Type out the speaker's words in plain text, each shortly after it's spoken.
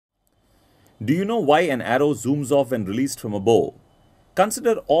Do you know why an arrow zooms off when released from a bow?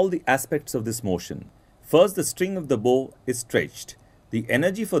 Consider all the aspects of this motion. First, the string of the bow is stretched. The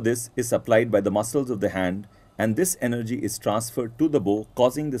energy for this is supplied by the muscles of the hand, and this energy is transferred to the bow,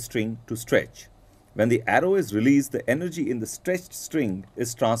 causing the string to stretch. When the arrow is released, the energy in the stretched string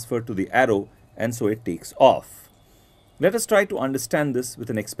is transferred to the arrow, and so it takes off. Let us try to understand this with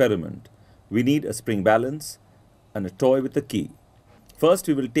an experiment. We need a spring balance and a toy with a key. First,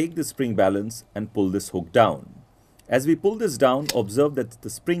 we will take the spring balance and pull this hook down. As we pull this down, observe that the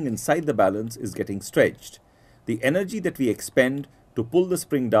spring inside the balance is getting stretched. The energy that we expend to pull the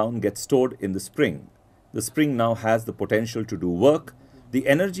spring down gets stored in the spring. The spring now has the potential to do work. The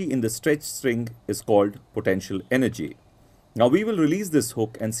energy in the stretched string is called potential energy. Now we will release this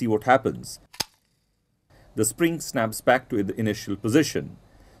hook and see what happens. The spring snaps back to the initial position.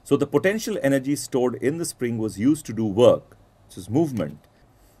 So the potential energy stored in the spring was used to do work. This is movement.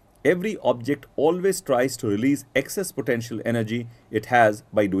 Every object always tries to release excess potential energy it has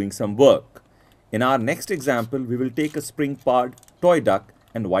by doing some work. In our next example, we will take a spring-powered toy duck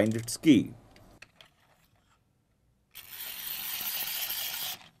and wind its key.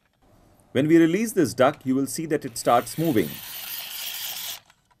 When we release this duck, you will see that it starts moving.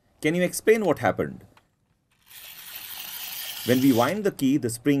 Can you explain what happened? When we wind the key, the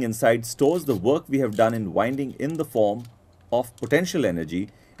spring inside stores the work we have done in winding in the form of potential energy,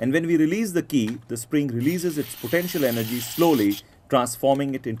 and when we release the key, the spring releases its potential energy slowly,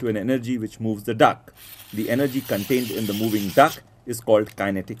 transforming it into an energy which moves the duck. The energy contained in the moving duck is called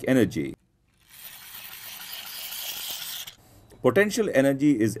kinetic energy. Potential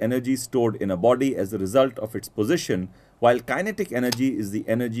energy is energy stored in a body as a result of its position, while kinetic energy is the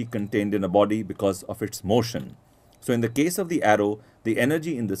energy contained in a body because of its motion. So in the case of the arrow, the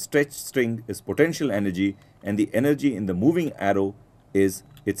energy in the stretched string is potential energy, and the energy in the moving arrow is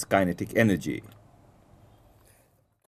its kinetic energy.